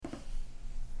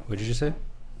What did you say?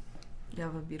 You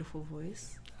have a beautiful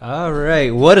voice. All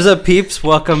right. What is up, peeps?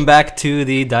 Welcome back to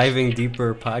the Diving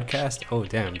Deeper podcast. Oh,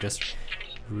 damn. Just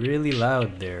really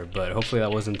loud there, but hopefully that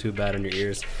wasn't too bad on your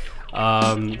ears.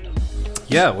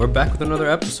 Yeah, we're back with another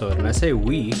episode. And I say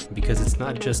we because it's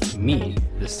not just me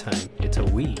this time. It's a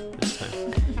we this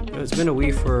time. You know, it's been a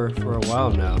we for a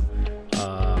while now.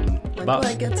 When do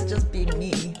I get to just be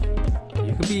me?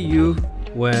 You can be you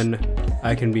when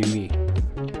I can be me.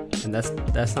 And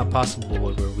that's not possible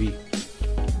when we're we.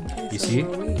 Okay, You so see?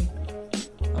 we're we.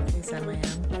 Okay, Sam I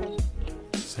am.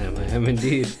 Sam, I am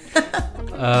indeed.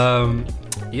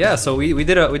 Yeah, so we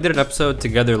did an episode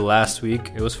together last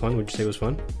week. It was fun. Would you say it was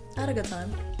fun? I had a good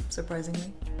time,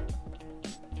 surprisingly.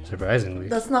 Surprisingly.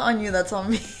 That's not on you, that's on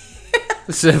me.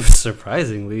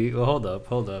 Surprisingly. Well, hold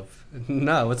up.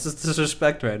 No, what's this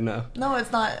disrespect right now? No,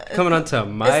 it's not. Coming onto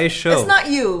my show. It's not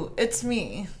you, it's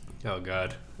me. Oh,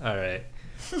 God. All right.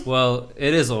 Well,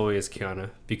 it is always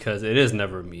Kiana because it is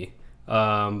never me.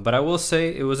 But I will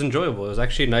say it was enjoyable. It was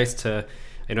actually nice to,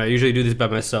 I usually do this by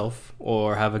myself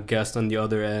or have a guest on the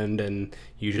other end, and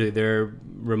usually they're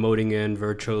remoting in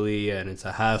virtually, and it's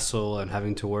a hassle and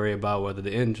having to worry about whether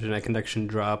the internet connection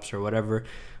drops or whatever.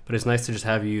 But it's nice to just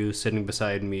have you sitting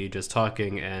beside me just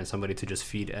talking and somebody to just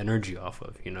feed energy off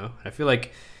of, I feel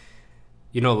like,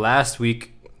 last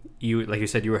week, like you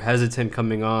said, you were hesitant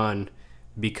coming on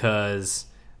because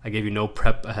I gave you no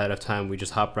prep ahead of time. We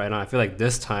just hopped right on. I feel like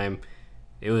this time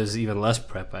it was even less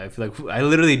prep. I feel like I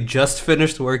literally just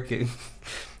finished working.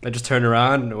 I just turned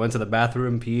around, went to the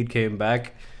bathroom, peed, came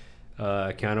back.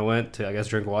 Kiana went to, I guess,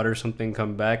 drink water or something,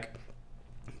 come back,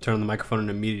 turn on the microphone, and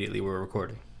immediately we're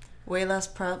recording. Way less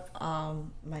prep.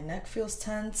 My neck feels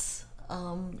tense.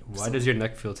 Why does your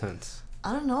neck feel tense?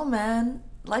 I don't know, man.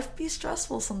 Life be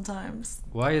stressful sometimes.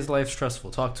 Why is life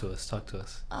stressful? Talk to us.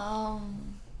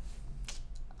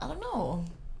 I don't know.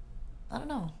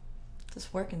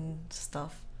 Just working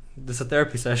stuff. This is a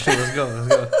therapy session. Let's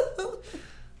go.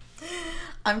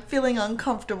 I'm feeling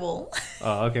uncomfortable.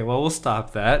 Oh, okay. Well, we'll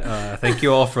stop that. Thank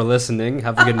you all for listening.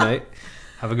 Have a good night.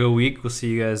 Have a good week. We'll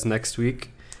see you guys next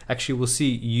week. Actually, we'll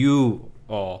see you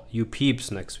all, you peeps,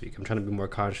 next week. I'm trying to be more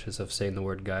conscious of saying the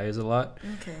word guys a lot.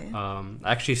 Okay. I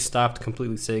actually stopped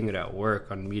completely saying it at work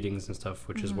on meetings and stuff,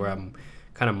 which is where I'm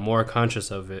kind of more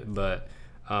conscious of it. But,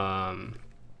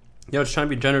 just trying to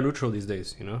be gender neutral these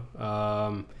days,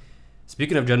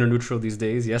 Speaking of gender neutral these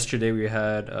days, yesterday we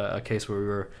had a case where we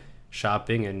were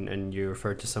shopping and you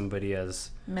referred to somebody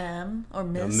as ma'am or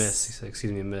miss. No, miss.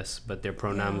 Excuse me, miss. But their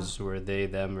pronouns were they,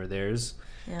 them, or theirs.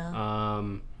 Yeah.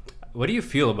 What do you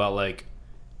feel about like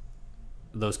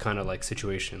those kind of like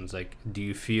situations? Like, do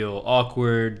you feel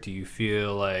awkward? Do you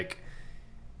feel like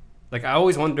I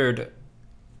always wondered,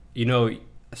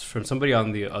 from somebody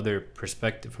on the other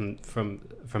perspective, from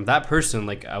that person,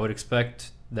 like I would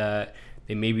expect that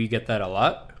they maybe get that a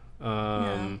lot.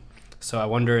 So I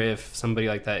wonder if somebody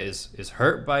like that is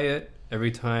hurt by it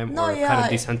every time, kind of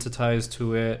desensitized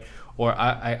to it, or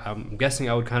I'm guessing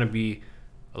I would kind of be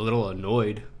a little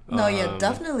annoyed.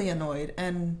 Definitely annoyed.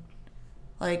 And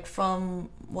like from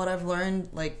what I've learned,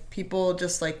 like people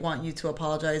just like want you to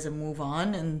apologize and move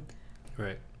on, and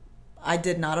right. I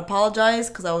did not apologize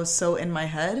because I was so in my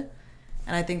head,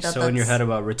 and I think that's in your head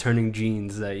about returning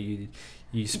jeans that you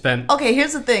spent. Okay,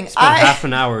 here's the thing. Half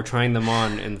an hour trying them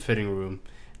on in the fitting room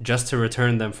just to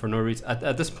return them for no reason.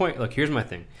 At this point, look, here's my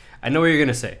thing. I know what you're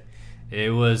gonna say.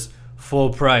 It was full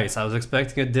price. I was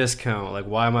expecting a discount. Like,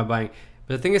 why am I buying?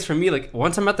 But the thing is, for me, like,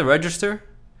 once I'm at the register,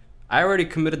 I already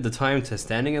committed the time to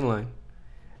standing in line.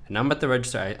 And I'm at the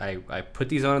register. I put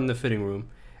these on in the fitting room.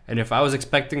 And if I was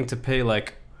expecting to pay,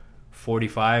 like,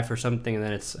 $45 or something, and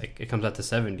then it's like it comes out to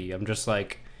 $70, I'm just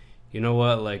like, you know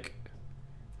what? Like,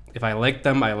 if I like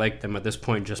them, I like them. At this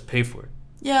point, just pay for it.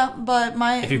 Yeah, but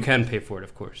if you can pay for it,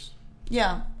 of course.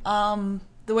 Yeah.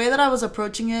 The way that I was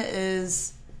approaching it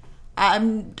is I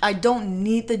don't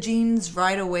need the jeans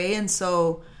right away, and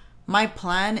so my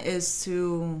plan is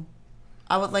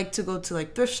I would like to go to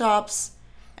like thrift shops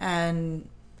and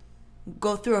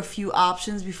go through a few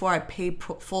options before I pay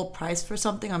full price for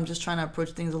something. I'm just trying to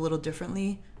approach things a little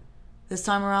differently this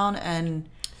time around, and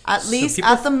at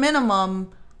the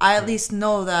minimum, I at least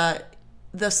know that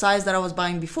the size that I was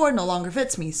buying before no longer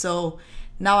fits me. So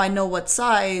now I know what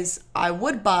size I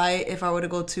would buy if I were to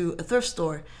go to a thrift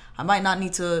store. I might not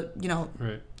need to,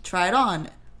 right. try it on.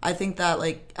 I think that,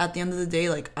 like, at the end of the day,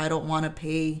 like, I don't want to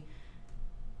pay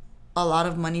a lot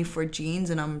of money for jeans,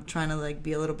 and I'm trying to, like,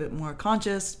 be a little bit more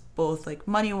conscious, both, like,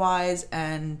 money-wise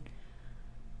and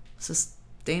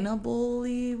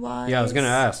sustainably-wise. Yeah, I was going to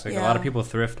ask. Like, a lot of people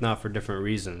thrift now for different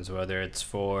reasons, whether it's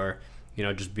for,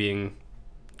 just being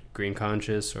green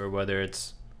conscious, or whether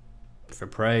it's for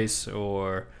price,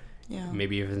 or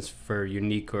maybe even it's for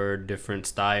unique or different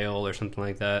style or something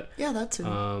like that. Yeah, that too.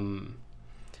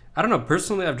 I don't know.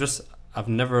 Personally, I've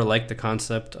never liked the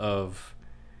concept of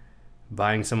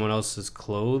buying someone else's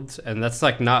clothes, and that's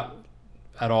like not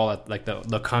at all like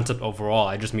the concept overall.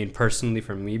 I just mean personally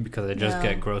for me, because I just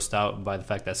get grossed out by the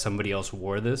fact that somebody else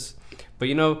wore this. But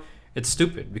it's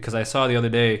stupid, because I saw the other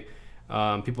day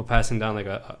people passing down like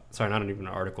not even an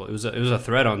article. It was a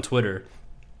thread on Twitter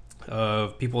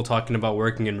of people talking about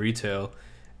working in retail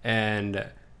and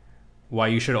why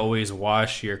you should always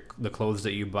wash the clothes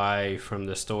that you buy from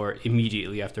the store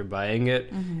immediately after buying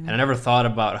it. Mm-hmm. And I never thought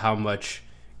about how much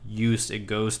use it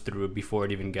goes through before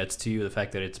it even gets to you. The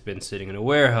fact that it's been sitting in a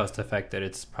warehouse, the fact that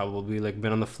it's probably like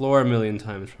been on the floor a million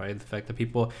times, right? The fact that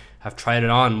people have tried it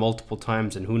on multiple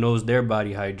times, and who knows their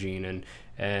body hygiene,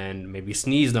 and maybe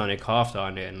sneezed on it, coughed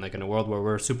on it. And like in a world where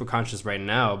we're super conscious right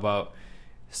now about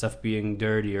stuff being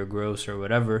dirty or gross or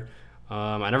whatever,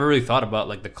 I never really thought about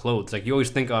like the clothes. Like you always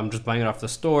think, I'm just buying it off the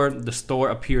store. The store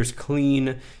appears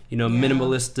clean,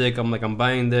 minimalistic. I'm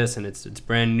buying this and it's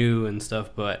brand new and stuff,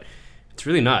 but it's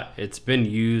really not. It's been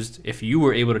used. If you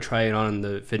were able to try it on in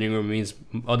the fitting room, it means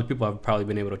other people have probably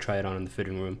been able to try it on in the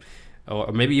fitting room,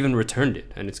 or maybe even returned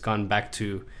it and it's gone back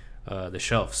to the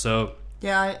shelf. So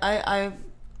yeah,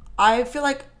 I feel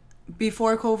like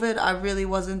before COVID, I really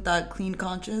wasn't that clean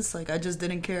conscious. Like I just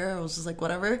didn't care. I was just like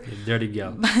whatever. Dirty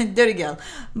gal. Dirty gal.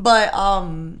 But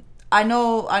I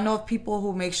know of people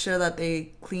who make sure that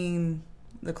they clean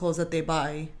the clothes that they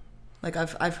buy. Like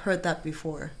I've heard that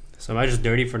before. So am I just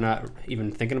dirty for not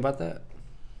even thinking about that?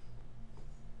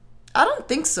 I don't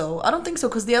think so.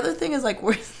 Because the other thing is like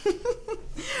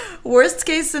worst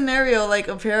case scenario, like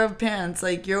a pair of pants,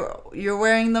 like you're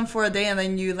wearing them for a day and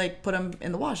then you like put them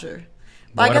in the washer.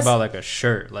 But what about like a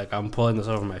shirt? Like I'm pulling this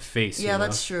over my face. Yeah,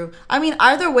 that's true. I mean,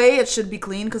 either way, it should be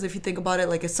clean, because if you think about it,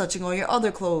 like it's touching all your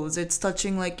other clothes. It's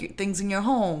touching like things in your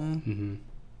home. Mm-hmm.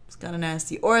 It's kind of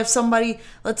nasty. Or if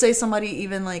let's say somebody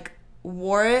even like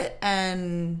wore it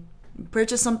and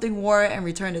purchased something, wore it and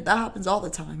returned it. That happens all the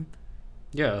time.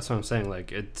 Yeah, that's what I'm saying.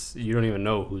 Like you don't even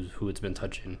know who it's been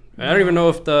touching. I don't even know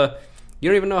you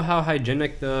don't even know how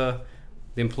hygienic the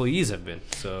employees have been.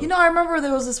 So I remember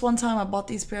there was this one time I bought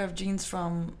these pair of jeans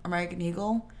from American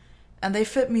Eagle, and they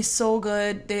fit me so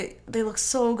good. They look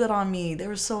so good on me. They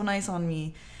were so nice on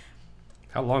me.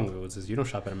 How long ago was this? You don't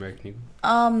shop at American Eagle?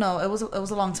 No, it was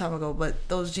a long time ago, but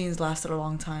those jeans lasted a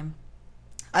long time.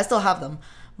 I still have them,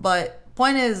 but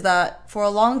point is that for a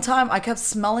long time I kept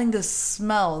smelling this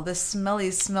smelly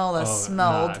smell that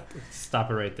smelled. Nah. Stop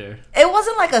it right there. It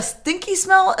wasn't like a stinky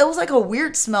smell. It was like a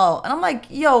weird smell. And I'm like,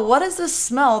 yo, what is this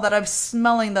smell that I'm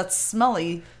smelling that's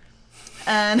smelly?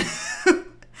 And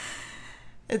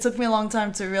it took me a long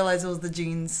time to realize it was the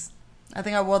jeans. I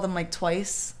think I wore them like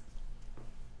twice.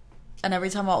 And every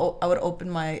time I would open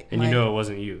my... And you know it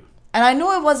wasn't you. And I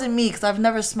knew it wasn't me, because I've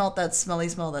never smelled that smelly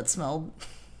smell that smelled.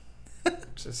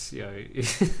 Just,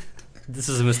 this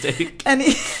is a mistake.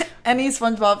 Any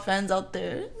SpongeBob fans out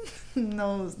there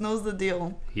knows the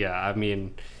deal. Yeah, I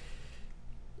mean,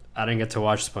 I didn't get to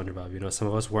watch SpongeBob. Some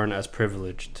of us weren't as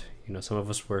privileged. Some of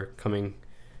us were coming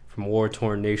from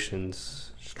war-torn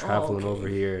nations, just traveling over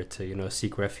here to,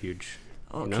 seek refuge.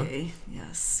 Okay,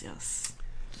 yes.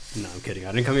 No, I'm kidding.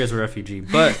 I didn't come here as a refugee,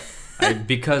 but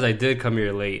because I did come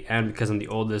here late, and because I'm the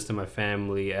oldest in my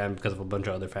family, and because of a bunch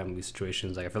of other family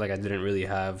situations, like I feel like I didn't really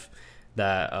have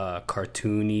that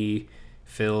cartoony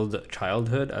filled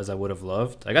childhood as I would have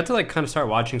loved. I got to like kind of start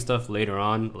watching stuff later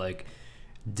on, like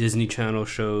Disney Channel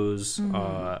shows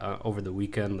over the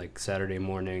weekend, like Saturday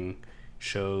morning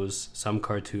shows, some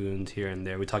cartoons here and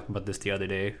there. We talked about this the other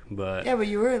day, but yeah, but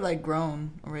you were like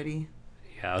grown already.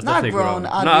 Yeah, I was not grown.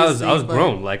 I was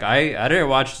grown. Like I didn't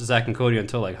watch Zack and Cody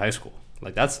until like high school.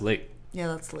 Like that's late. Yeah,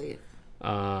 that's late.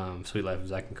 Sweet Life of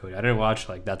Zack and Cody. I didn't watch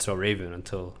like That's So Raven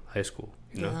until high school.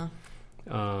 You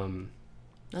know?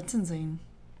 That's insane.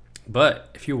 But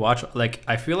if you watch, like,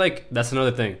 I feel like that's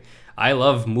another thing. I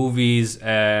love movies,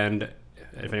 and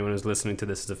if anyone who's listening to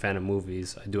this is a fan of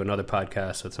movies, I do another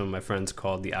podcast with some of my friends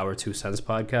called the Our 2 Cents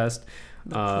Podcast.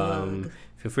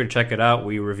 Feel free to check it out.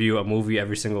 We review a movie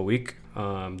every single week.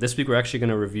 This week we're actually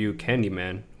going to review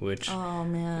Candyman, which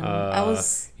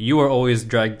you were always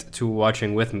dragged to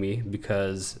watching with me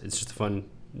because it's just a fun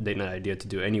date night idea to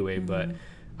do anyway. Mm-hmm. But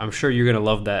I'm sure you're going to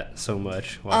love that so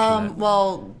much. That.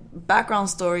 Well, background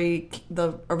story,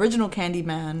 the original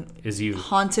Candyman is you.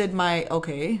 Haunted my...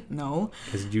 Okay, no.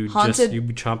 Because you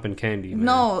be chomping candy, man.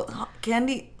 No,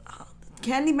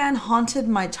 Candyman haunted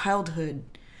my childhood.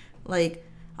 Like,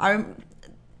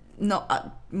 no,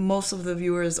 most of the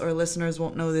viewers or listeners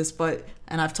won't know this,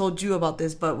 and I've told you about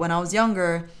this, but when I was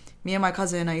younger, me and my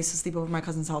cousin, I used to sleep over at my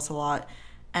cousin's house a lot,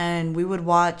 and we would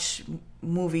watch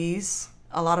movies.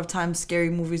 A lot of times scary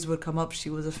movies would come up. She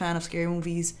was a fan of scary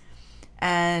movies,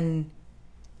 and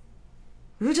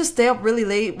we would just stay up really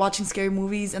late watching scary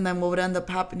movies, and then what would end up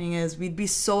happening is we'd be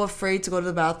so afraid to go to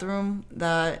the bathroom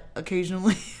that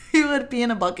occasionally we would pee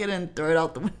in a bucket and throw it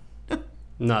out the window.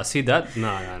 Nah, see that? No.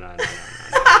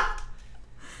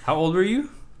 How old were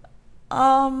you?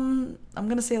 I'm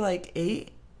gonna say like 8.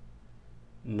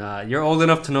 Nah, you're old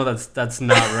enough to know that's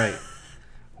not right.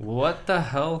 What the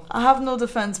hell? I have no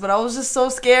defense, but I was just so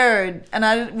scared,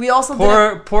 and we also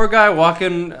poor guy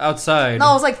walking outside.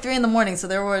 No, it was like 3 a.m, so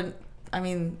there were. I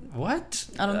mean, what?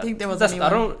 I don't think there was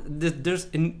anyone.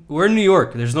 We're in New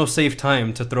York. There's no safe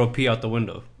time to throw pee out the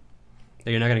window.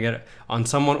 You're not gonna get it on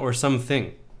someone or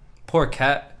something. Poor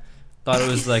cat thought it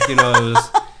was like,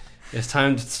 it's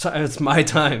time. It's my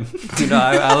time.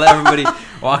 I let everybody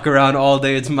walk around all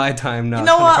day. It's my time now. You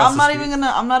know what? I'm not even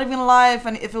gonna lie.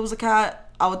 If it was a cat,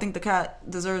 I would think the cat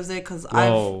deserves it because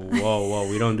Whoa!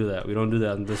 We don't do that. We don't do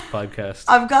that on this podcast.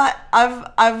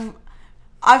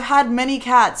 I've had many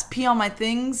cats pee on my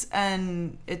things,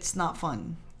 and it's not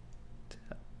fun.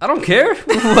 I don't care.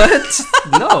 What?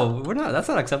 No, we're not. That's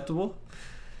not acceptable.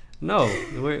 No,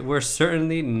 we're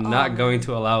certainly not going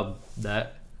to allow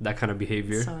that kind of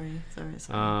behavior. Sorry.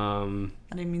 I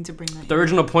didn't mean to bring that. The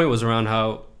original point was around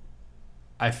how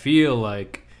I feel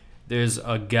like there's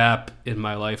a gap in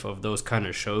my life of those kind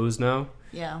of shows now.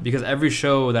 Yeah. Because every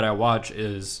show that I watch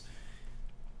is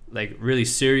like really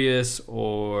serious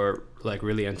or like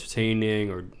really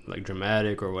entertaining or like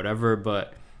dramatic or whatever,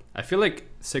 but I feel like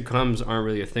sitcoms aren't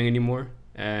really a thing anymore,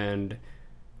 and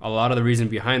a lot of the reason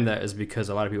behind that is because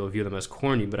a lot of people view them as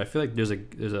corny, but I feel like there's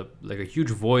a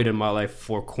huge void in my life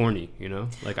for corny,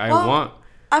 Like I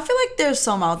feel like there's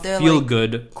some out there feel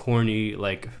good corny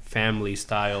like family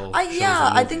style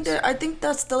I think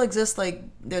that still exists. Like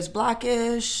there's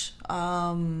Blackish,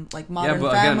 like Modern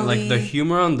but Family. again, like the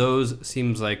humor on those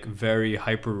seems like very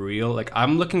hyper real. Like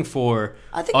I'm looking for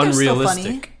I think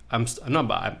unrealistic. They're still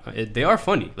funny. They are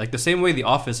funny. Like the same way The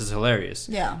Office is hilarious.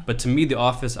 Yeah. But to me, The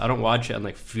Office, I don't watch it and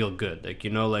like feel good. Like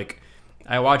like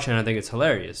I watch it and I think it's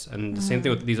hilarious. And the same thing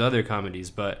with these other comedies.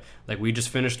 But like we just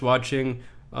finished watching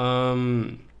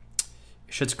Schitt's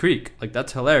Creek. Like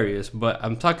that's hilarious. But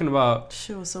I'm talking about.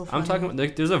 Shit was so funny. I'm talking about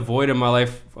like there's a void in my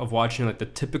life of watching like the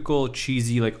typical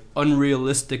cheesy like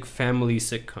unrealistic family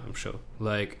sitcom show.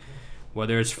 Like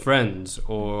whether it's Friends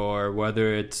or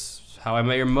whether it's How I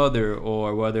Met Your Mother,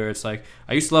 or whether it's like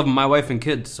I used to love My Wife and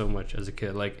Kids so much as a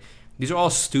kid. Like these are all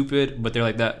stupid, but they're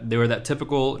like that. They were that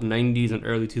typical '90s and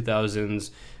early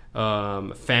 2000s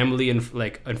family in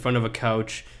front of a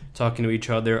couch talking to each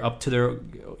other, up to their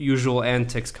usual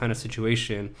antics kind of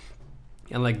situation.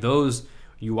 And like those,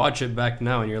 you watch it back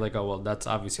now, and you're like, oh well, that's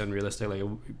obviously unrealistic. Like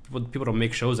people don't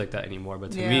make shows like that anymore.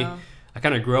 But to me, I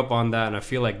kind of grew up on that, and I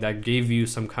feel like that gave you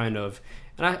some kind of.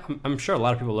 And I'm sure a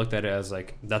lot of people looked at it as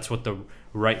like that's what the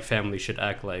right family should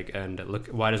act like, and look,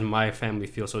 why does my family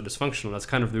feel so dysfunctional? That's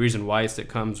kind of the reason why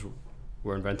sitcoms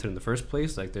were invented in the first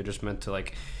place. Like they're just meant to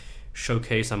like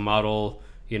showcase and model,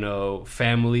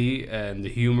 family and the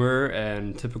humor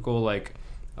and typical like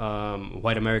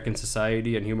white American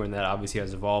society and humor, and that obviously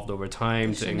has evolved over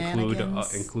time to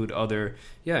include other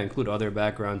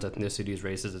backgrounds, ethnicities,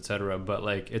 races, etc. But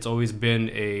like it's always been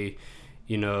a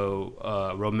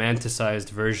romanticized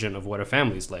version of what a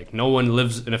family's like. No one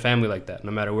lives in a family like that.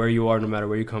 No matter where you are, no matter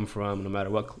where you come from, no matter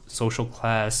what social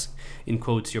class, in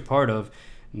quotes, you're part of,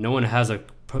 no one has a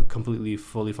completely,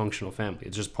 fully functional family.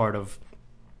 It's just part of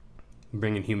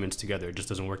bringing humans together. It just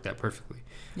doesn't work that perfectly.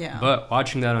 Yeah. But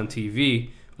watching that on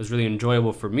TV was really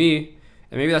enjoyable for me.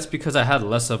 And maybe that's because I had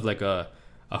less of like a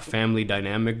family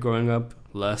dynamic growing up,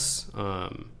 less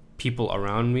people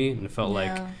around me, and it felt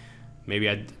like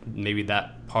maybe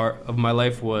that part of my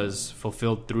life was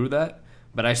fulfilled through that,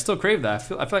 but I still crave that.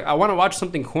 I feel like I want to watch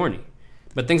something corny,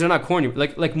 but things are not corny.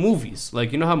 Like movies,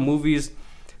 like how movies.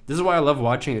 This is why I love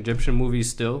watching Egyptian movies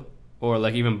still, or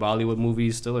like even Bollywood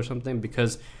movies still, or something,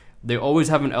 because they always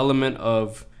have an element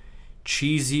of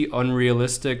cheesy,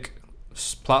 unrealistic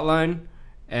plotline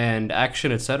and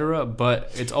action, etc.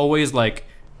 But it's always like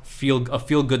a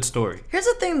feel good story. Here's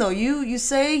the thing, though. You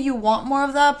say you want more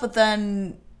of that, but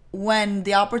then when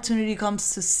the opportunity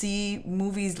comes to see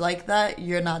movies like that,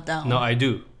 you're not down. No, I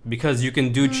do. Because you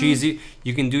can do cheesy.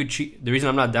 The reason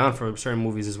I'm not down for certain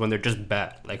movies is when they're just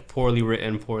bad. Like poorly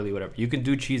written, poorly whatever. You can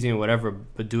do cheesy and whatever,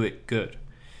 but do it good.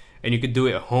 And you could do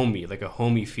it homey, like a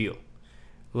homey feel.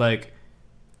 Like,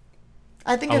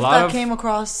 I think A if lot that of- came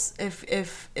across,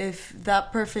 if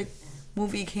that perfect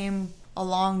movie came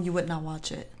along, you would not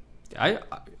watch it.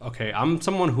 Okay, I'm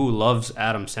someone who loves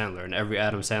Adam Sandler and every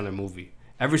Adam Sandler movie.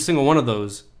 Every single one of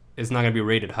those is not gonna be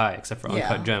rated high except for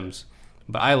Uncut Yeah. Gems.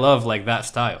 But I love like that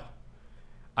style.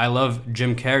 I love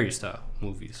Jim Carrey style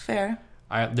movies. Fair.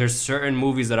 There's certain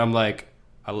movies that I'm like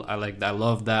I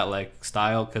love that like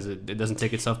style because it doesn't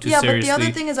take itself too Yeah, but the seriously.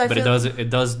 other thing is I but feel- it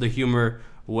does the humor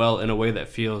well in a way that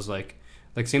feels like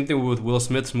same thing with Will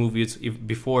Smith's movies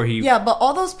before he Yeah, but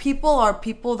all those people are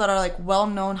people that are like well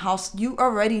known. House, you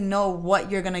already know what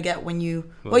you're gonna get when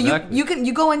you. Well, Well, exactly.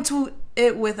 you go into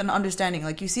it with an understanding.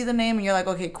 Like you see the name and you're like,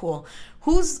 okay, cool.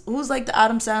 Who's like the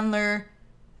Adam Sandler,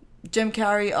 Jim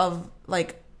Carrey of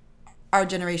like our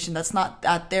generation? That's not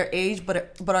at their age,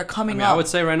 but are coming up. I would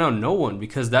say right now no one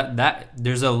because that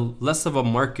there's a less of a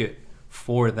market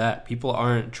for that. People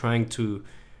aren't trying to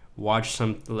watch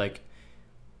something like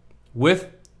with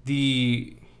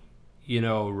the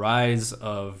rise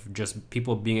of just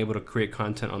people being able to create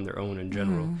content on their own in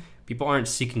general. People aren't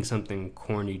seeking something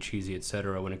corny, cheesy,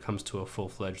 etc. when it comes to a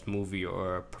full-fledged movie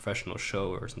or a professional show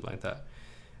or something like that.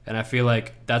 And I feel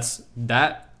like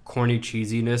that corny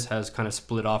cheesiness has kind of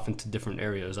split off into different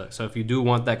areas. So if you do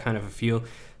want that kind of a feel,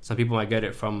 some people might get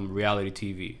it from reality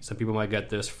TV. Some people might get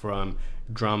this from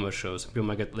drama shows. Some people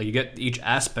might get you get each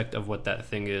aspect of what that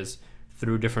thing is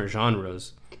through different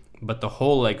genres. But the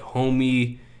whole like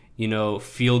homey,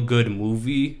 feel good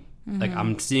movie, like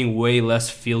I'm seeing way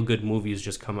less feel good movies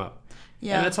just come out.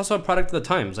 Yeah. And it's also a product of the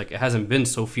times. Like it hasn't been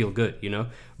so feel good,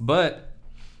 But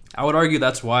I would argue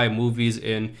that's why movies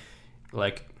in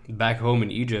like back home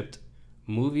in Egypt,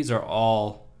 movies are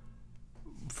all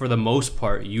for the most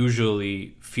part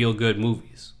usually feel good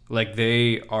movies. Like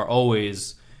they are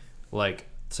always like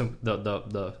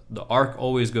the arc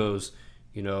always goes,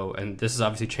 and this has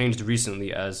obviously changed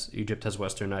recently as Egypt has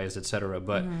westernized, etc.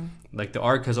 But like the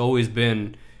arc has always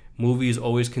been movies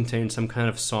always contain some kind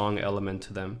of song element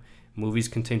to them. Movies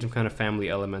contain some kind of family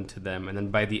element to them, and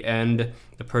then by the end,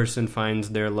 the person finds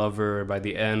their lover. By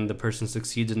the end, the person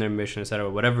succeeds in their mission, etc.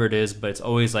 Whatever it is, but it's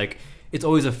always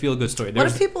a feel good story. What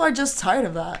if people are just tired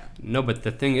of that? No, but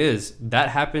the thing is, that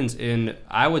happens in.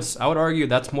 I would argue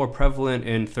that's more prevalent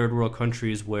in third world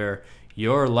countries where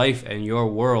your life and your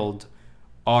world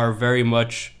are very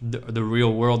much the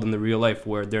real world and the real life,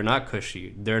 where they're not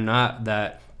cushy. They're not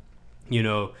that,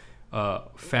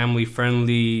 family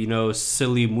friendly,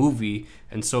 silly movie.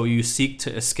 And so you seek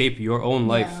to escape your own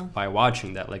life by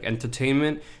watching that. Like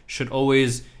entertainment should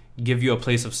always give you a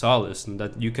place of solace, and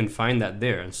that you can find that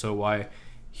there. And so why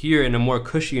here in a more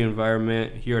cushy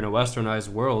environment, here in a westernized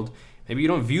world, maybe you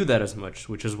don't view that as much,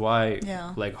 which is why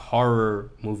like horror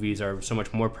movies are so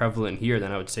much more prevalent here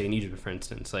than I would say in Egypt, for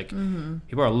instance. Like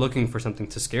people are looking for something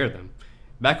to scare them.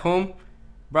 Back home,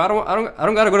 bro, I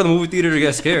don't gotta go to the movie theater to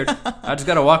get scared. I just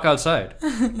gotta walk outside.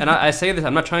 And I say this,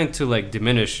 I'm not trying to like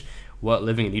diminish what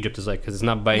living in Egypt is like, because it's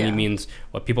not by any means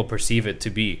what people perceive it to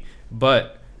be.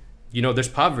 But there's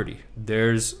poverty,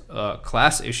 there's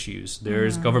class issues,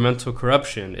 there's governmental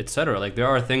corruption, etc. Like there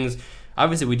are things.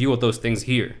 Obviously, we deal with those things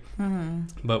here,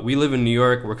 but we live in New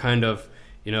York. We're kind of,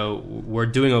 we're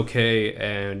doing okay,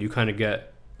 and you kind of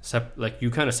get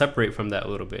separate from that a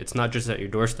little bit. It's not just at your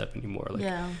doorstep anymore.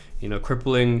 Like,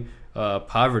 crippling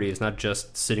poverty is not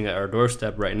just sitting at our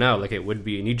doorstep right now, like it would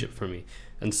be in Egypt for me.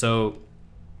 And so,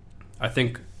 I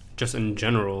think just in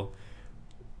general,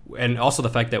 and also the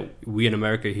fact that we in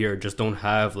America here just don't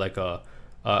have like a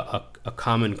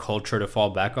common culture to fall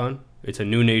back on. It's a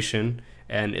new nation.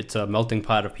 And it's a melting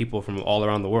pot of people from all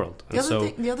around the world. And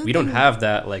so we don't have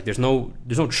that. Like, there's no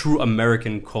true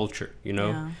American culture,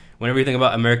 Whenever you think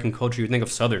about American culture, you think of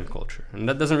Southern culture. And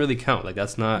that doesn't really count. Like,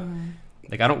 that's not...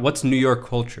 Like, what's New York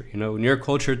culture, New York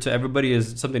culture to everybody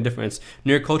is something different.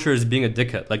 New York culture is being a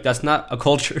dickhead. Like, that's not a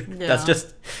culture. Yeah. That's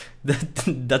just...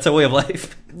 that's a way of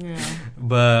life. Yeah.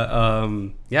 But,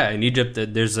 in Egypt,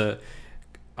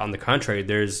 on the contrary,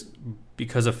 there's...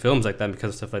 Because of films like that, because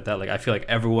of stuff like that, like I feel like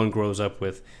everyone grows up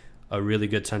with a really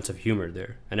good sense of humor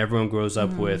there, and everyone grows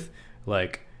up with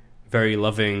like very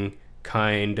loving,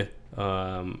 kind,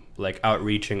 like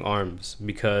outreaching arms,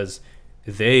 because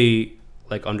they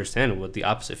like understand what the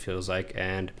opposite feels like,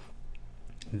 and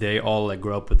they all like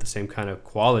grow up with the same kind of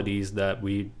qualities that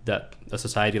a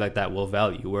society like that will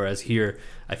value. Whereas here,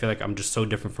 I feel like I'm just so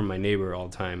different from my neighbor all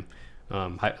the time.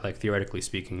 Like theoretically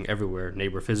speaking, everywhere,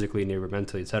 neighbor physically, neighbor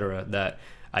mentally, etc., that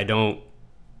I don't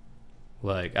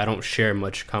share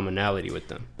much commonality with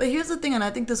them. But here's the thing, and I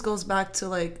think this goes back to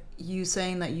like you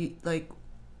saying that you like,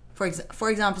 for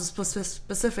example,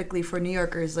 specifically for New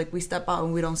Yorkers, like we step out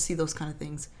and we don't see those kind of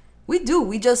things. We do.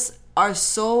 We just our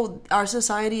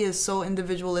society is so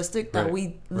individualistic that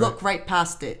we look right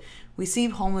past it. We see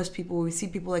homeless people, we see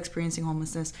people experiencing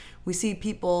homelessness, we see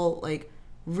people like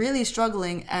really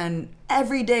struggling, and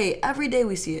every day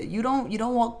we see it. You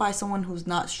don't walk by someone who's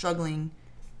not struggling.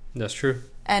 That's true.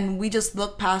 And we just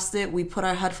look past it. We put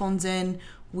our headphones in,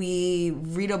 we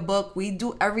read a book, we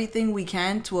do everything we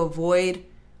can to avoid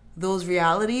those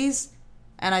realities.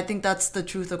 And I think that's the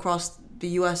truth across the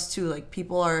US too. Like,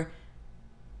 people are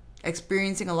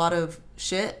experiencing a lot of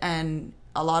shit, and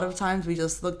a lot of times we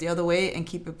just look the other way and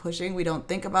keep it pushing. We don't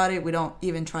think about it. We don't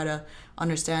even try to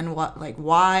understand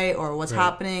why or what's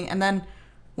happening. And then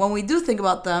when we do think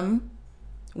about them,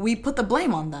 we put the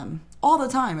blame on them all the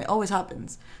time. It always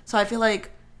happens. So I feel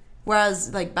like,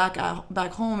 whereas like back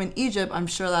home in Egypt, I'm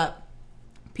sure that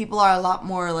people are a lot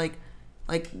more like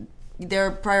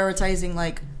they're prioritizing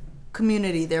like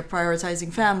community, they're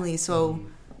prioritizing family, so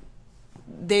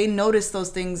they notice those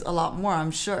things a lot more,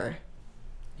 I'm sure.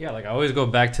 Yeah, like I always go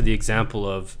back to the example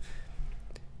of,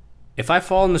 if I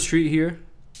fall in the street here,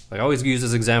 like I always use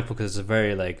this example because it's a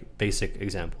very like basic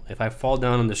example. If I fall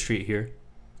down on the street here,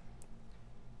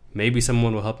 maybe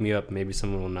someone will help me up, maybe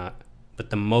someone will not. But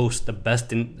the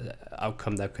best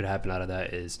outcome that could happen out of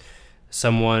that is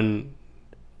someone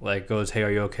like goes, "Hey, are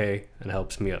you okay?" and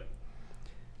helps me up.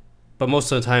 But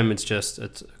most of the time, it's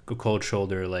a cold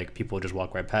shoulder. Like, people just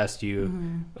walk right past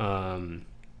you,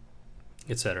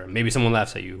 etc. Maybe someone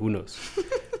laughs at you. Who knows?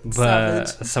 But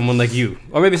someone like you,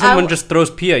 or maybe someone just throws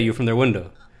pee at you from their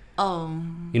window. Oh,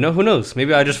 you know, who knows?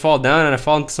 Maybe I just fall down and I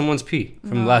fall into someone's pee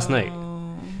from last night.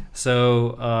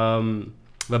 So,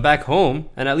 but back home,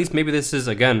 and at least maybe this is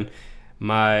again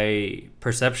my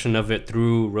perception of it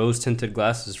through rose-tinted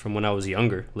glasses from when I was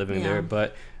younger, living there.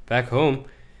 But back home,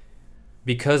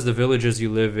 because the villages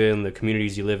you live in, the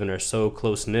communities you live in are so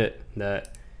close-knit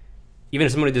that even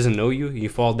if somebody doesn't know you, you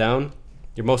fall down,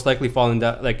 you're most likely falling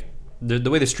down. Like,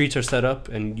 the way the streets are set up,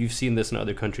 and you've seen this in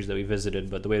other countries that we visited,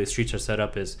 but the way the streets are set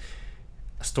up is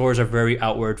stores are very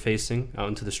outward-facing, out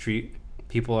into the street.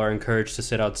 People are encouraged to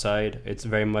sit outside. It's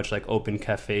very much like open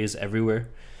cafes everywhere.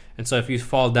 And so if you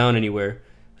fall down anywhere,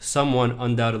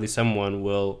 undoubtedly someone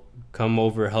will come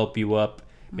over, help you up,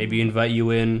 maybe invite you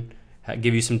in,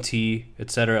 give you some tea,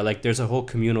 etc. Like, there's a whole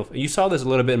communal. You saw this a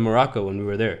little bit in Morocco when we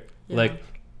were there. Yeah. Like,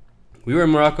 we were in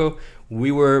Morocco,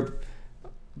 we were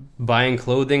buying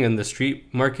clothing in the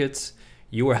street markets.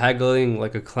 You were haggling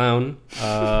like a clown.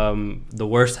 The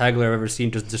worst haggler I've ever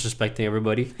seen, just disrespecting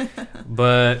everybody.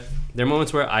 But there are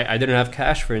moments where I didn't have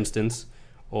cash, for instance,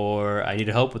 or I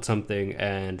needed help with something,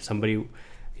 and somebody,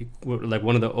 like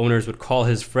one of the owners, would call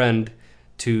his friend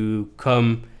to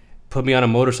come put me on a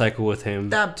motorcycle with him.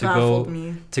 That baffled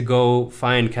me. To go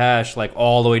find cash, like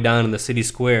all the way down in the city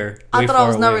square. I thought I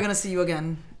was never gonna see you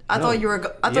again. I thought you were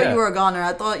a goner.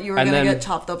 I thought you were gonna get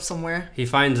chopped up somewhere. He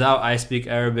finds out I speak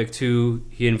Arabic too.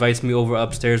 He invites me over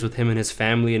upstairs with him and his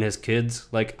family and his kids.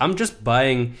 Like, I'm just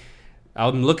buying.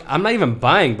 I'm not even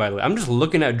buying, by the way. I'm just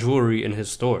looking at jewelry in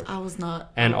his store. I was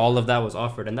not. And all of that was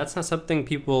offered, and that's not something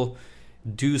people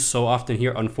do so often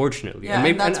here, unfortunately. Yeah,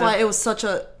 and that's why it was such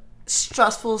a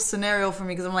stressful scenario for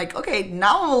me, because I'm like, okay,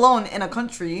 now I'm alone in a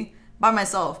country by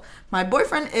myself. My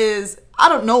boyfriend is, I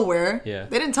don't know where. Yeah.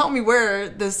 They didn't tell me where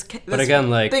this but again,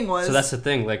 like, thing was. So that's the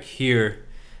thing. Like, here,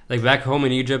 like back home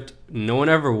in Egypt, no one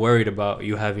ever worried about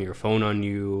you having your phone on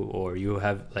you, or you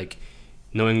have, like,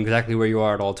 knowing exactly where you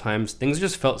are at all times. Things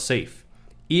just felt safe.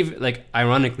 Even, like,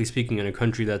 ironically speaking, in a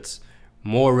country that's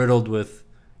more riddled with,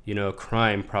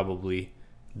 crime probably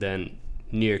than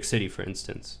New York City, for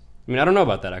instance. I mean, I don't know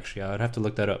about that, actually. I would have to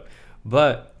look that up.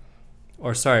 More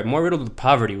riddled with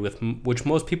poverty, which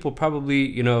most people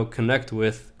probably, connect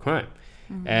with crime.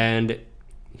 Mm-hmm. And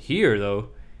here, though,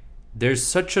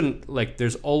 there's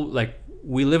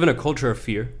we live in a culture of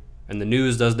fear, and the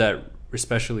news does that,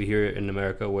 especially here in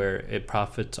America, where it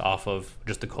profits off of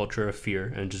just the culture of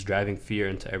fear and just driving fear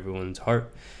into everyone's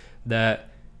heart, that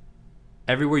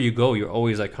everywhere you go, you're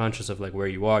always like conscious of like where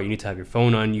you are. You need to have your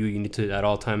phone on you. You need to at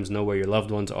all times know where your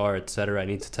loved ones are, etc. I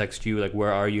need to text you, like,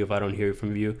 where are you if I don't hear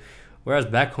from you? Whereas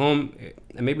back home,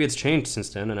 and maybe it's changed since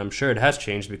then, and I'm sure it has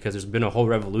changed because there's been a whole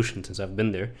revolution since I've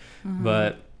been there. Mm-hmm.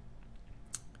 But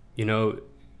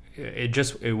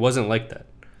it wasn't like that.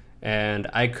 And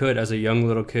I could, as a young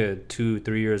little kid, 2-3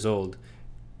 years old,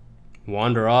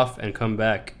 wander off and come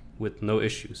back with no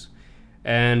issues.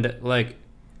 And like,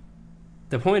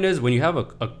 the point is, when you have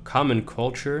a common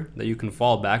culture that you can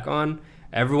fall back on,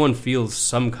 everyone feels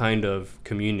some kind of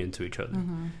communion to each other.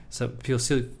 Mm-hmm. So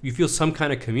you feel some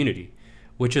kind of community,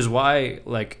 which is why,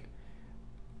 like,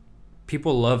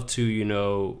 people love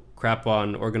to, crap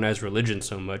on organized religion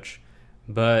so much.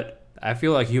 But I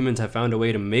feel like humans have found a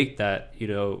way to make that, you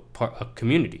know, part a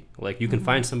community. Like you can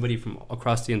find somebody from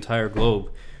across the entire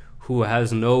globe who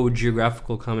has no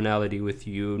geographical commonality with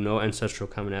you, no ancestral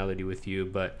commonality with you,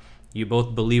 but you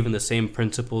both believe in the same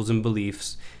principles and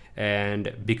beliefs,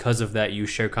 and because of that you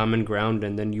share common ground,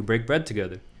 and then you break bread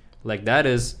together. Like that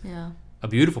is a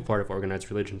beautiful part of organized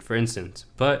religion, for instance.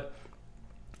 But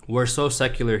we're so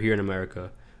secular here in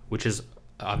America, which is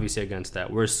obviously against that.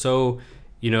 We're so,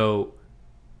 you know,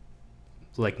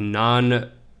 like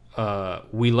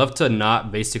we love to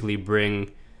not basically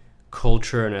bring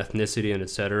culture and ethnicity and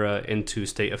etc. into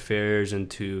state affairs,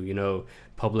 into, you know,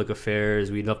 public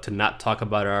affairs. We love to not talk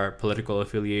about our political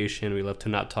affiliation. We love to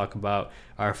not talk about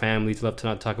our families. We love to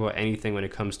not talk about anything when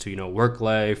it comes to, you know, work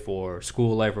life or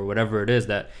school life or whatever it is,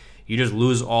 that you just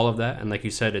lose all of that. And like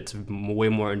you said, it's way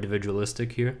more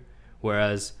individualistic here,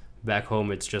 whereas back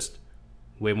home it's just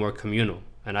way more communal.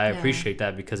 And I appreciate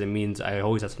that, because it means I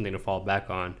always have something to fall back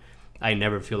on. I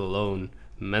never feel alone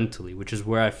mentally, which is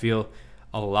where I feel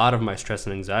a lot of my stress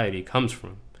and anxiety comes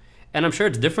from. And I'm sure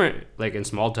it's different, like in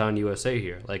small town USA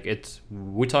here. Like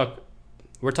we're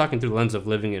talking through the lens of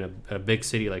living in a big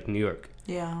city like New York.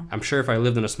 Yeah. I'm sure if I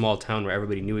lived in a small town where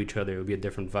everybody knew each other, it would be a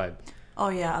different vibe. Oh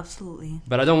yeah, absolutely.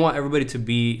 But I don't want everybody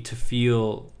to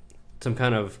feel some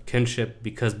kind of kinship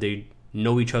because they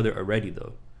know each other already,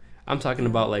 though. I'm talking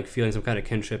about like feeling some kind of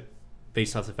kinship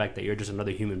based off the fact that you're just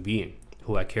another human being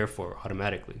who I care for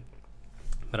automatically.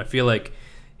 But I feel like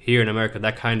here in America,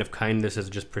 that kind of kindness is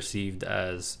just perceived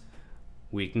as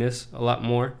weakness a lot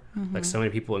more. Like so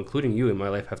many people, including you in my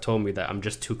life, have told me that I'm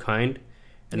just too kind.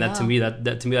 And that to me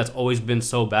that's always been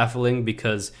so baffling,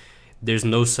 because there's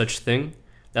no such thing.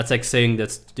 That's like saying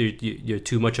that you're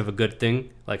too much of a good thing.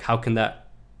 Like, how can that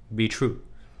be true?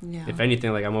 Yeah. If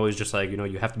anything, like I'm always just like, you know,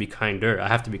 you have to be kinder. I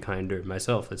have to be kinder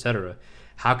myself, etc.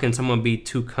 How can someone be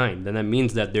too kind? Then that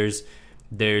means that there's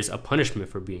a punishment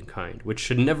for being kind, which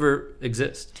should never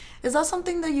exist. Is that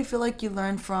something that you feel like you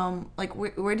learned from, like,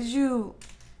 where did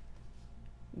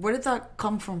that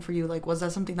come from for you? Like, was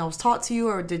that something that was taught to you,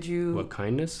 or did you... What,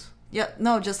 kindness? Yeah,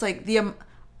 no, just like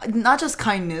not just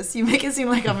kindness. You make it seem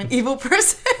like I'm an evil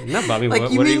person. No, but I mean, like,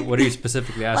 what are you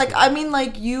specifically asking? Like, I mean,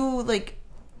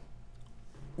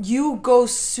 you go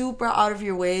super out of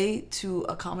your way to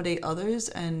accommodate others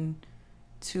and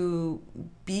to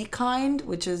be kind,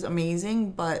 which is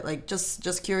amazing. But like,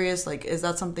 just curious, like, is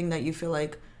that something that you feel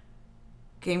like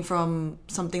came from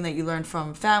something that you learned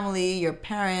from family, your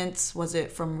parents? Was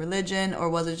it from religion, or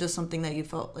was it just something that you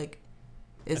felt like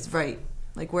is right?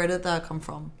 Like, where did that come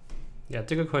from? Yeah,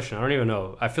 it's a good question. I don't even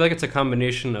know. I feel like it's a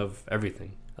combination of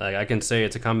everything. Like, I can say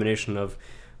it's a combination of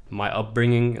my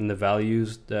upbringing and the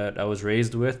values that I was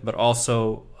raised with, but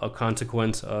also a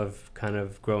consequence of kind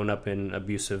of growing up in an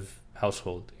abusive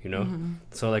household, you know?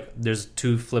 So like there's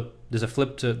a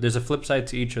flip side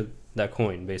to each of that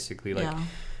coin, basically. Like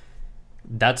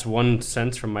that's one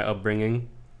sense from my upbringing.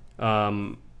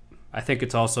 I think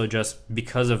it's also just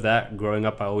because of that, growing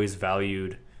up I always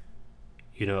valued,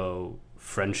 you know,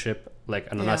 friendship. Like,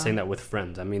 and I'm not saying that with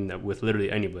friends, I mean that with literally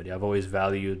anybody. I've always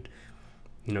valued,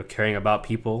 you know, caring about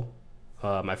people.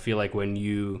 I feel like when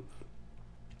you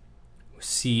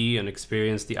see and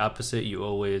experience the opposite, you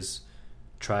always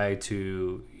try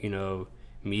to, you know,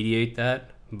 mediate that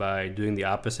by doing the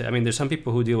opposite. I mean, there's some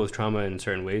people who deal with trauma in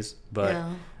certain ways, but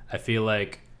I feel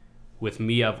like with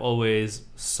me, I've always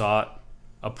sought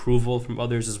approval from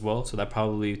others as well. So that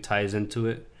probably ties into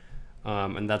it.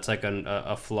 And that's like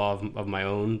a flaw of my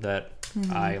own that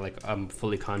I'm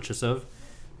fully conscious of.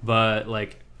 But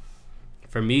like,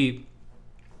 for me,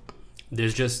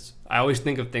 I always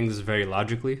think of things very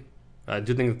logically. I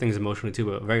do think of things emotionally too,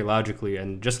 but very logically.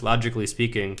 And just logically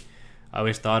speaking, I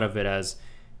always thought of it as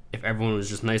if everyone was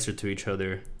just nicer to each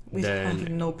other,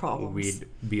 then no problems. We'd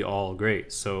be all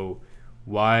great. So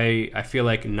why I feel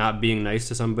like not being nice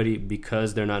to somebody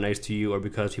because they're not nice to you, or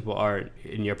because people are,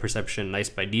 in your perception, nice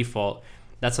by default,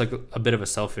 that's like a bit of a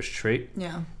selfish trait.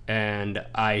 Yeah. And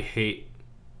I hate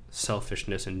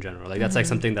selfishness in general. Like that's like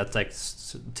something that's like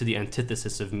to the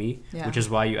antithesis of me, which is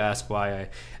why you ask why I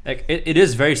like it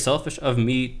is very selfish of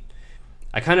me.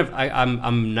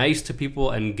 I'm nice to people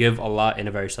and give a lot in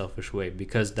a very selfish way,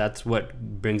 because that's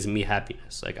what brings me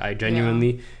happiness. Like I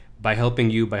genuinely, by helping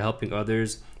you, by helping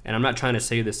others, and I'm not trying to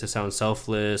say this to sound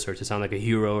selfless or to sound like a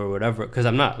hero or whatever, because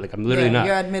I'm not. Like I'm literally not.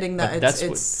 You're admitting that that's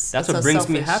what brings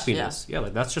me happiness. Yeah,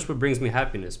 like that's just what brings me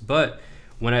happiness. But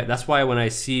that's why when I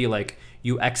see like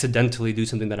you accidentally do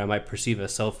something that I might perceive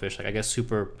as selfish, like I guess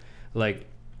super, like,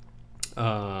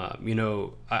 you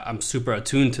know, I'm super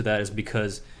attuned to that, is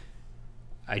because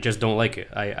I just don't like it.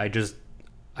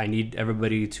 I need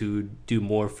everybody to do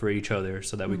more for each other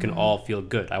so that we can all feel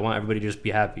good. I want everybody to just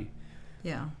be happy.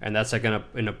 Yeah. And that's like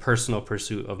in a personal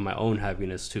pursuit of my own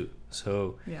happiness too.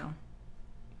 So Yeah.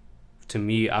 to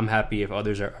me, I'm happy if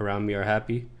others around me are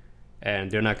happy,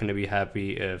 and they're not going to be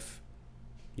happy if,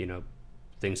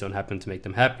 things don't happen to make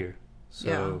them happier.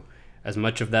 So as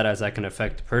much of that as I can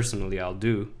affect personally, I'll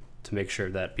do to make sure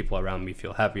that people around me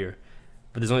feel happier.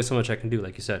 But there's only so much I can do,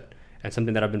 like you said. And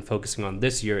something that I've been focusing on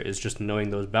this year is just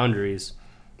knowing those boundaries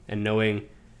and knowing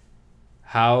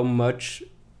how much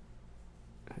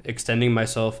extending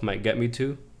myself might get me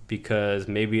to, because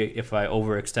maybe if I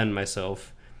overextend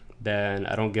myself, then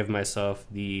I don't give myself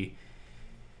the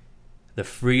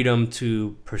freedom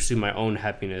to pursue my own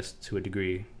happiness to a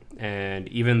degree. And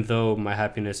even though my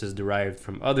happiness is derived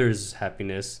from others'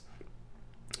 happiness,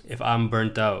 if I'm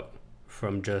burnt out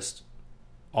from just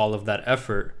all of that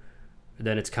effort,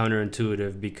 then it's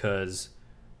counterintuitive, because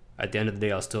at the end of the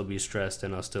day, I'll still be stressed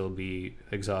and I'll still be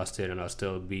exhausted and I'll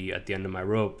still be at the end of my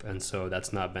rope. And so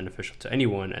that's not beneficial to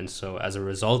anyone. And so as a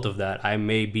result of that, I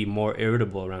may be more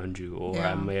irritable around you, or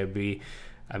I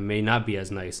may not be as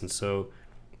nice. And so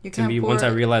to me, once I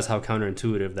realized how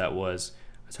counterintuitive that was,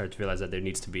 I started to realize that I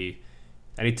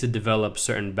need to develop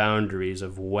certain boundaries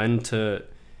of when to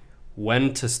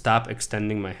stop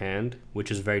extending my hand,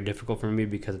 which is very difficult for me,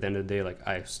 because at the end of the day, like,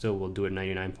 I still will do it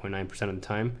 99.9% of the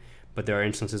time. But there are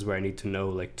instances where I need to know,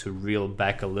 like, to reel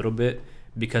back a little bit,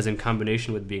 because in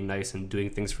combination with being nice and doing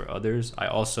things for others, I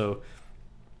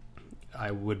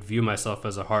would view myself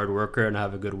as a hard worker and I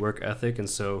have a good work ethic. And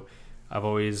so I've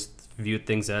always viewed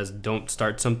things as, don't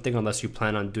start something unless you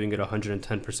plan on doing it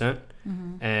 110%.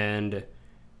 And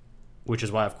which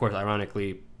is why, of course,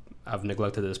 ironically, I've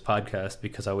neglected this podcast,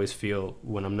 because I always feel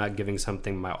when I'm not giving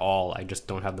something my all, I just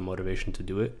don't have the motivation to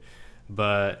do it.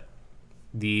 But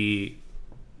the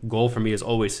goal for me is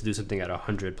always to do something at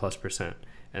 100+%.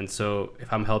 And so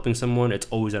if I'm helping someone, it's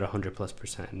always at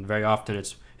 100+%. And very often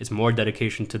it's more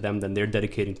dedication to them than they're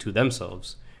dedicating to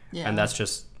themselves. Yeah. And that's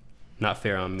just not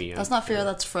fair on me. That's not fair.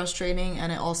 That's frustrating.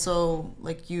 And it also,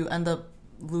 like, you end up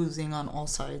losing on all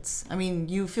sides. I mean,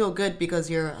 you feel good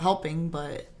because you're helping,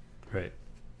 but right.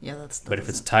 Yeah, but if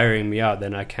it's tiring me out,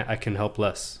 then I can help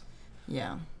less.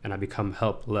 Yeah. And I become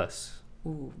helpless.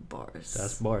 Ooh, bars.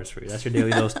 That's bars for you. That's your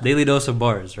daily dose of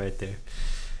bars right there.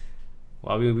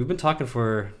 Well, we've been talking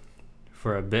for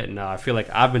a bit now. I feel like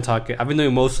I've been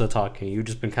doing most of the talking. You've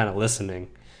just been kind of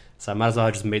listening. So I might as well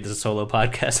just made this a solo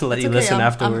podcast and let you listen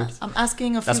afterwards. I'm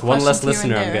asking a few questions. That's one less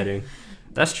listener I'm getting.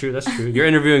 That's true. You're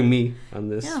interviewing me on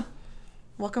this. Yeah.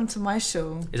 Welcome to my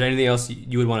show. Is there anything else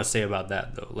you would want to say about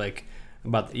that, though? Like,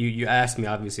 about you asked me,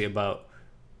 obviously, about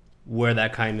where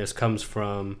that kindness comes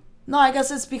from. No, I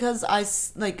guess it's because I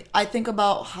think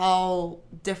about how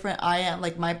different I am,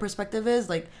 like, my perspective is.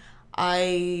 Like,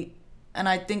 I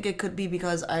think it could be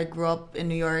because I grew up in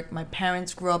New York. My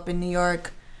parents grew up in New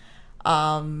York.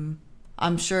 I'm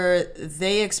sure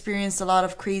they have experienced a lot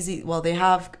of crazy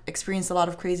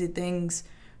things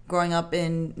growing up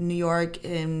in New York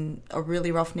in a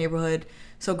really rough neighborhood.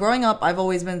 So growing up, I've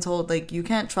always been told, like, you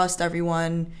can't trust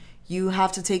everyone. You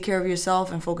have to take care of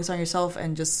yourself and focus on yourself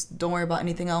and just don't worry about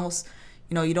anything else.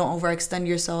 You don't overextend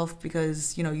yourself,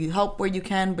 because, you help where you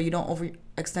can, but you don't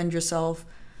overextend yourself.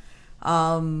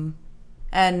 And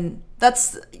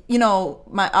that's,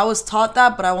 I was taught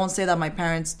that, but I won't say that my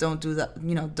parents don't do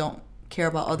that, don't care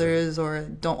about others, or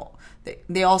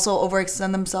they also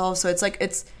overextend themselves. So it's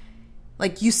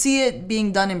like you see it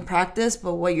being done in practice,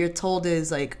 but what you're told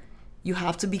is, like, you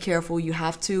have to be careful. You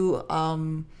have to,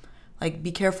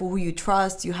 be careful who you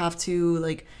trust. You have to,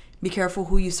 like, be careful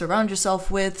who you surround yourself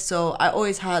with. So I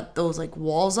always had those, like,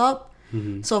 walls up.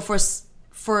 Mm-hmm. So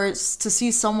to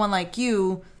see someone like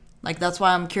you, like, that's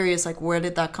why I'm curious, like, where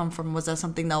did that come from? Was that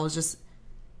something that was just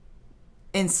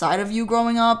inside of you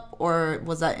growing up, or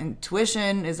was that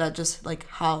intuition? Is that just, like,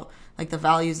 how, like, the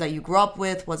values that you grew up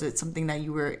with? Was it something that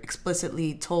you were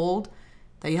explicitly told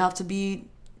that you have to be,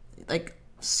 like,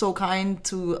 so kind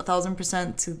to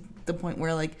 1,000% to the point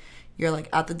where, like, you're, like,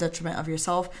 at the detriment of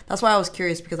yourself? That's why I was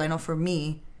curious, because I know for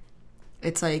me,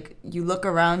 it's like, you look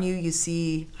around you, you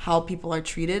see how people are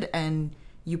treated, and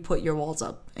you put your walls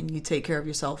up and you take care of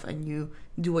yourself and you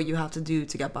do what you have to do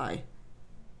to get by.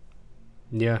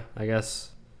 Yeah, I guess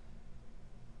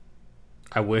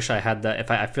I wish I had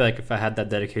that. I feel like if I had that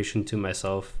dedication to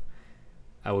myself,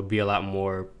 I would be a lot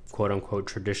more, quote unquote,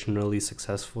 traditionally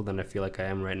successful than I feel like I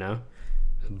am right now.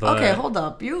 But okay, hold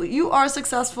up. You are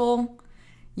successful.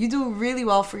 You do really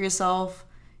well for yourself.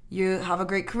 You have a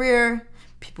great career.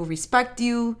 People respect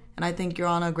you, and I think you're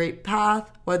on a great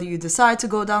path. Whether you decide to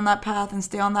go down that path and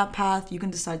stay on that path, you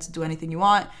can decide to do anything you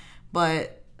want.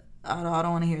 But I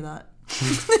don't want to hear that.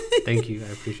 Thank you. I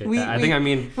appreciate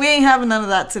that. We ain't having none of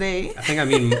that today.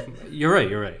 You're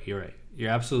right. You're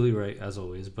absolutely right, as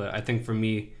always. But I think for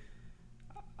me,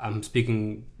 I'm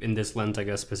speaking in this lens, I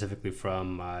guess, specifically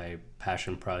from my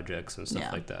passion projects and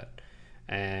stuff like that.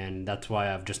 And that's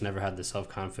why I've just never had the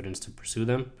self-confidence to pursue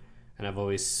them. And I've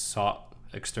always sought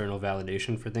external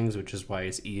validation for things, which is why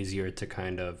it's easier to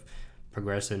kind of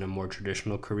progress in a more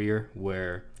traditional career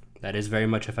where that is very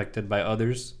much affected by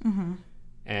others. Mm-hmm.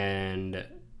 And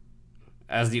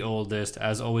as the oldest,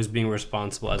 as always being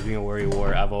responsible, as being a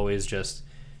worrywart, I've always just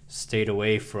stayed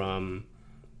away from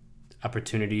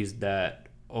opportunities that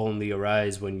only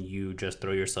arise when you just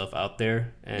throw yourself out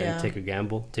there and take a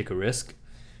gamble, take a risk.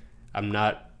 I'm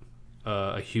not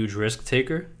a huge risk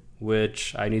taker,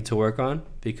 which I need to work on,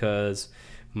 because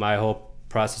my whole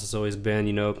process has always been,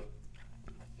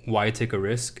 why take a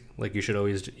risk? Like, you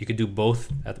could do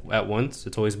both at once.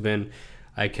 It's always been,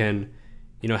 I can,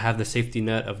 have the safety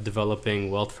net of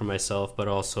developing wealth for myself, but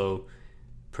also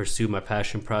pursue my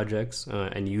passion projects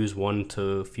and use one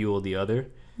to fuel the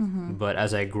other. Mm-hmm. But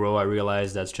as I grow, I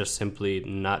realize that's just simply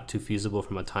not too feasible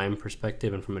from a time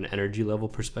perspective and from an energy level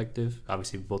perspective.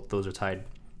 Obviously, both those are tied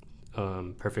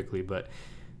perfectly, but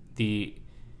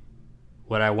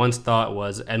what I once thought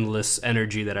was endless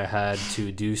energy that I had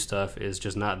to do stuff is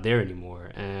just not there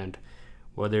anymore. And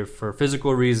whether for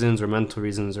physical reasons or mental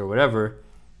reasons or whatever,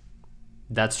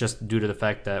 that's just due to the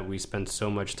fact that we spend so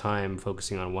much time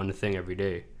focusing on one thing every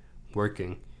day,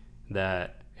 working,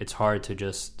 that it's hard to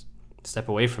just step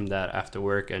away from that after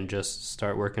work and just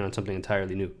start working on something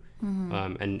entirely new.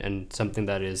 Mm-hmm. And something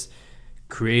that is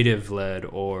creative led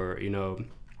or,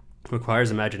 requires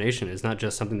imagination. It's not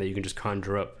just something that you can just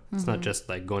conjure up. Mm-hmm. It's not just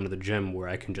like going to the gym where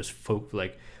I can just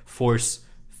force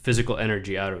physical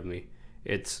energy out of me.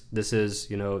 This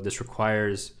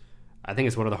requires, I think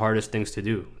it's one of the hardest things to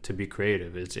do, to be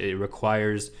creative. It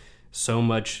requires so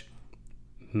much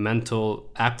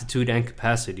mental aptitude and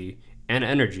capacity and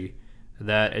energy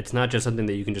that it's not just something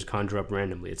that you can just conjure up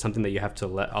randomly. It's something that you have to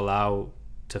allow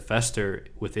to fester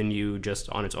within you just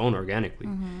on its own organically.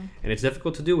 Mm-hmm. And it's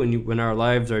difficult to do when our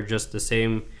lives are just the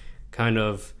same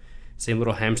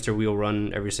little hamster wheel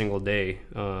run every single day,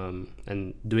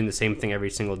 and doing the same thing every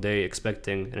single day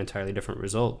expecting an entirely different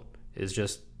result is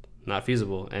just not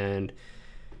feasible. And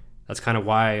that's kind of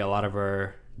why a lot of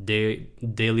our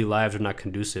daily lives are not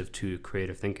conducive to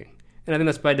creative thinking. And I think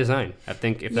that's by design. I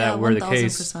think if that were 1000%.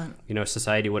 The case,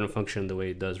 society wouldn't function the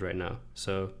way it does right now.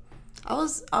 So I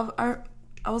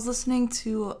was listening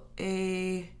to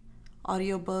a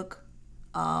audiobook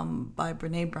by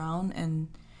Brene Brown, and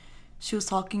she was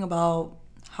talking about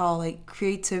how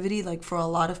creativity, for a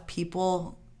lot of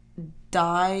people,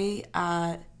 die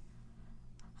at,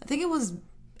 I think it was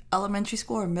elementary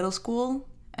school or middle school,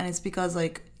 and it's because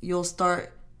you'll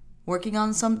start working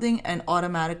on something and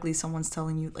automatically someone's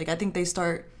telling you, I think they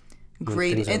start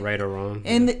grading things are right or wrong.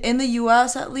 In the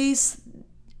US at least,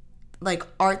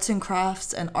 arts and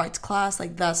crafts and arts class,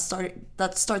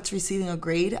 that starts receiving a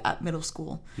grade at middle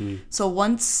school. So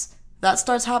once that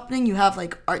starts happening, you have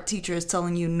art teachers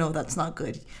telling you, no, that's not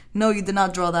good. No, you did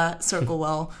not draw that circle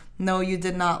well. No, you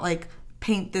did not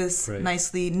paint this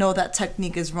nicely. No, that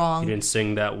technique is wrong. You didn't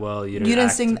sing that well. You didn't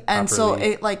sing, and so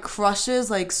it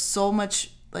crushes so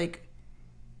much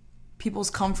people's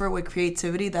comfort with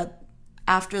creativity that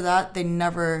after that they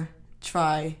never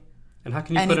try. And how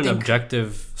can you put an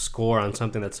objective score on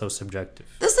something that's so subjective?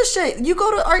 This is shit. You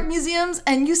go to art museums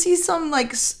and you see some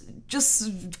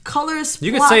just colors.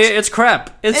 You can say it's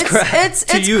crap. It's crap.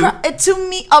 It's you. To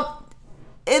me,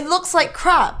 it looks like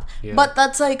crap. Yeah. But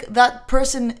that's that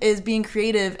person is being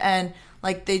creative and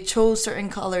they chose certain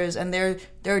colors and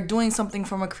they're doing something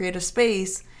from a creative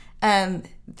space. And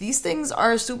these things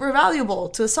are super valuable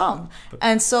to some.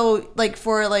 And so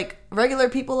for regular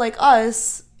people like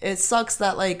us, it sucks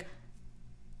that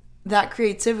that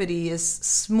creativity is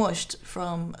smushed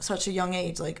from such a young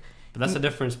age. But that's the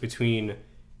difference between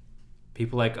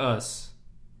people like us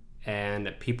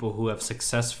and people who have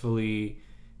successfully,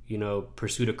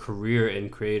 pursued a career in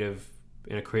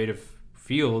a creative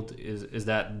field is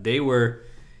that they were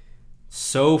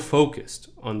so focused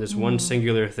on this one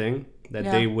singular thing that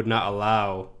they would not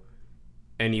allow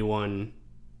anyone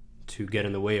to get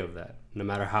in the way of that, no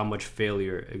matter how much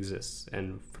failure exists.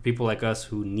 And for people like us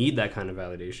who need that kind of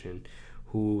validation,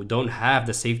 who don't have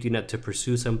the safety net to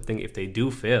pursue something if they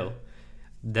do fail,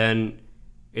 then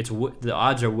the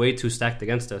odds are way too stacked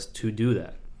against us to do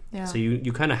that. Yeah. So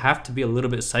you kind of have to be a little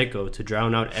bit psycho to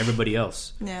drown out everybody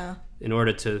else in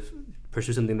order to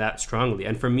pursue something that strongly.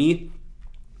 And for me,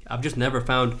 I've just never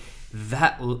found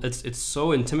that. It's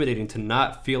so intimidating to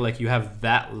not feel like you have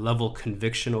that level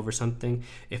conviction over something.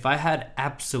 If I had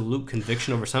absolute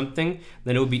conviction over something,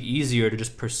 then it would be easier to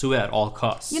just pursue it at all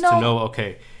costs. To know,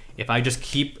 okay, if I just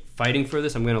keep fighting for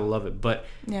this, I'm gonna love it. But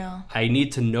I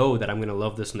need to know that I'm gonna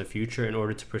love this in the future in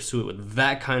order to pursue it with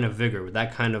that kind of vigor, with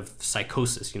that kind of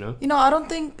psychosis. I don't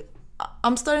think.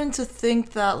 I'm starting to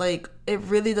think that like it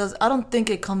really does. I don't think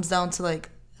it comes down to like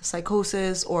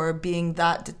psychosis or being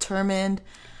that determined.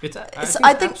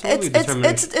 I think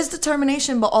it's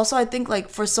determination, but also I think like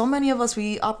for so many of us,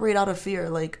 we operate out of fear,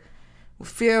 like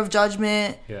fear of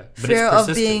judgment, fear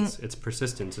of being. It's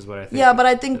persistence, is what I think. Yeah, but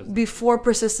I think before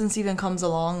persistence even comes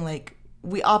along, like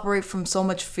we operate from so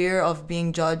much fear of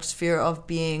being judged, fear of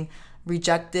being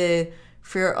rejected,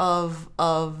 fear of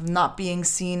not being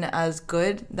seen as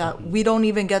good, that we don't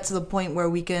even get to the point where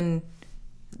we can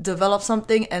develop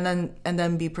something and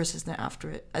then be persistent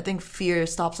after it. I think fear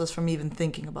stops us from even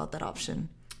thinking about that option.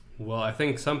 Well, I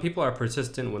think some people are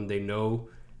persistent when they know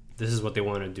this is what they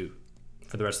want to do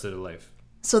for the rest of their life.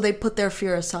 So they put their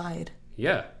fear aside.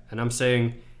 Yeah, and I'm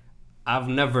saying I've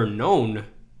never known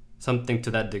something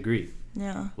to that degree.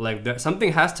 Yeah. Like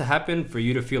something has to happen for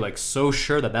you to feel like so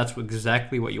sure that that's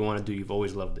exactly what you want to do. You've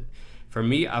always loved it. For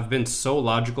me, I've been so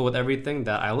logical with everything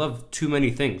that I love too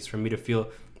many things for me to feel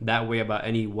that way about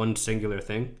any one singular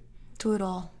thing. Do it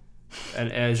all.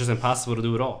 And it's just impossible to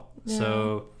do it all. Yeah.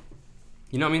 So,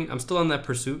 what I mean? I'm still on that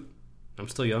pursuit. I'm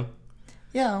still young.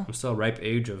 Yeah. I'm still a ripe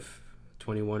age of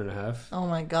 21 and a half. Oh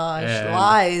my gosh. And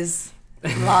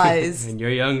lies. And you're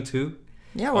young too.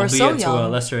 Yeah, we're so young. To a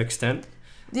lesser extent.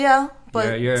 Yeah,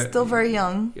 but you're still very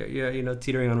young. You're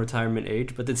teetering on retirement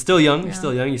age, but it's still young. You're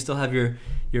still young. You still have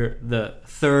the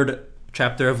third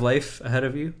chapter of life ahead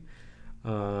of you.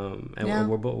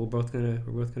 We're both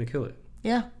gonna kill it.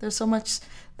 Yeah, there's so much.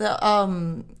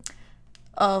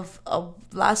 Of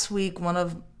last week, one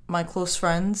of my close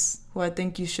friends, who I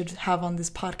think you should have on this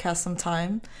podcast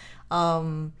sometime,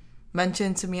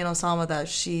 mentioned to me and Osama that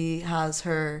she has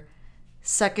her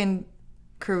second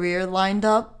career lined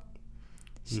up.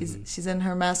 She's in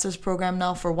her master's program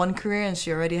now for one career, and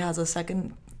she already has a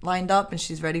second lined up, and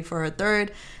she's ready for her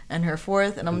third and her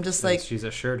fourth. And I'm just like, she's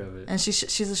assured of it, and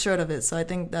she's assured of it. So I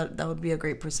think that would be a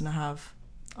great person to have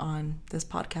on this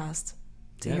podcast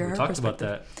to hear her talked perspective.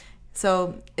 About that.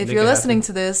 So if you're listening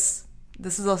to this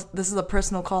is a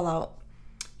personal call out.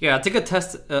 Yeah, take a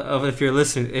test of if you're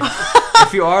listening.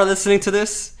 If you are listening to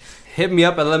this, hit me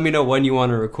up and let me know when you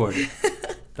want to record it.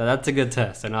 That's a good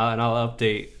test, and I'll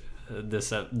update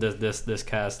this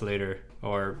cast later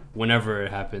or whenever it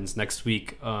happens next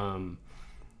week on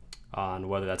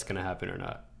whether that's going to happen or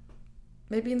not.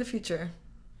 Maybe in the future.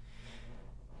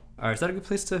 All right, is that a good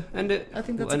place to end it? I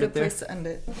think that's a good place to end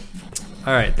it.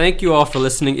 All right, thank you all for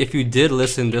listening. If you did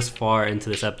listen this far into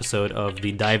this episode of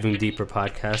the Diving Deeper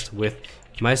podcast with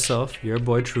myself, your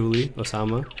boy truly,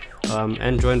 Osama,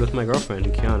 and joined with my girlfriend,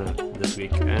 Kiana, this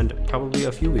week, and probably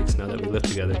a few weeks now that we live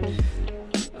together.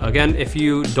 Again, if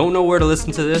you don't know where to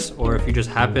listen to this, or if you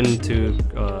just happen to,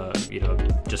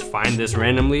 just find this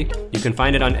randomly, you can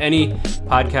find it on any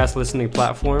podcast listening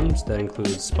platforms. That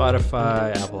includes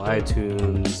Spotify, Apple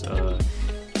iTunes,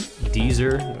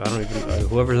 Deezer. I don't even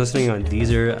whoever's listening on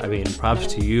Deezer. I mean, props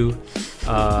to you.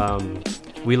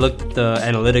 We looked at the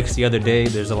analytics the other day.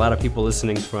 There's a lot of people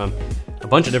listening from a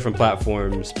bunch of different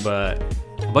platforms, but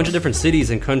a bunch of different cities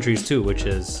and countries too, which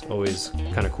is always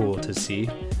kind of cool to see.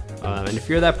 And if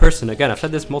you're that person, again, I've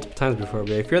said this multiple times before,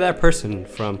 but if you're that person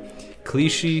from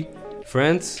Clichy,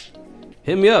 France,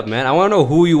 hit me up, man. I want to know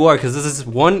who you are, because this is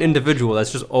one individual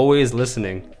that's just always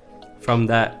listening from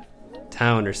that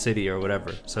town or city or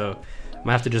whatever. So I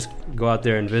might have to just go out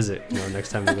there and visit, next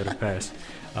time we go to Paris.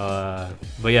 But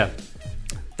yeah,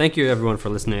 thank you everyone for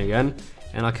listening again,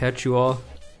 and I'll catch you all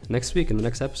next week in the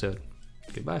next episode.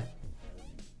 Goodbye.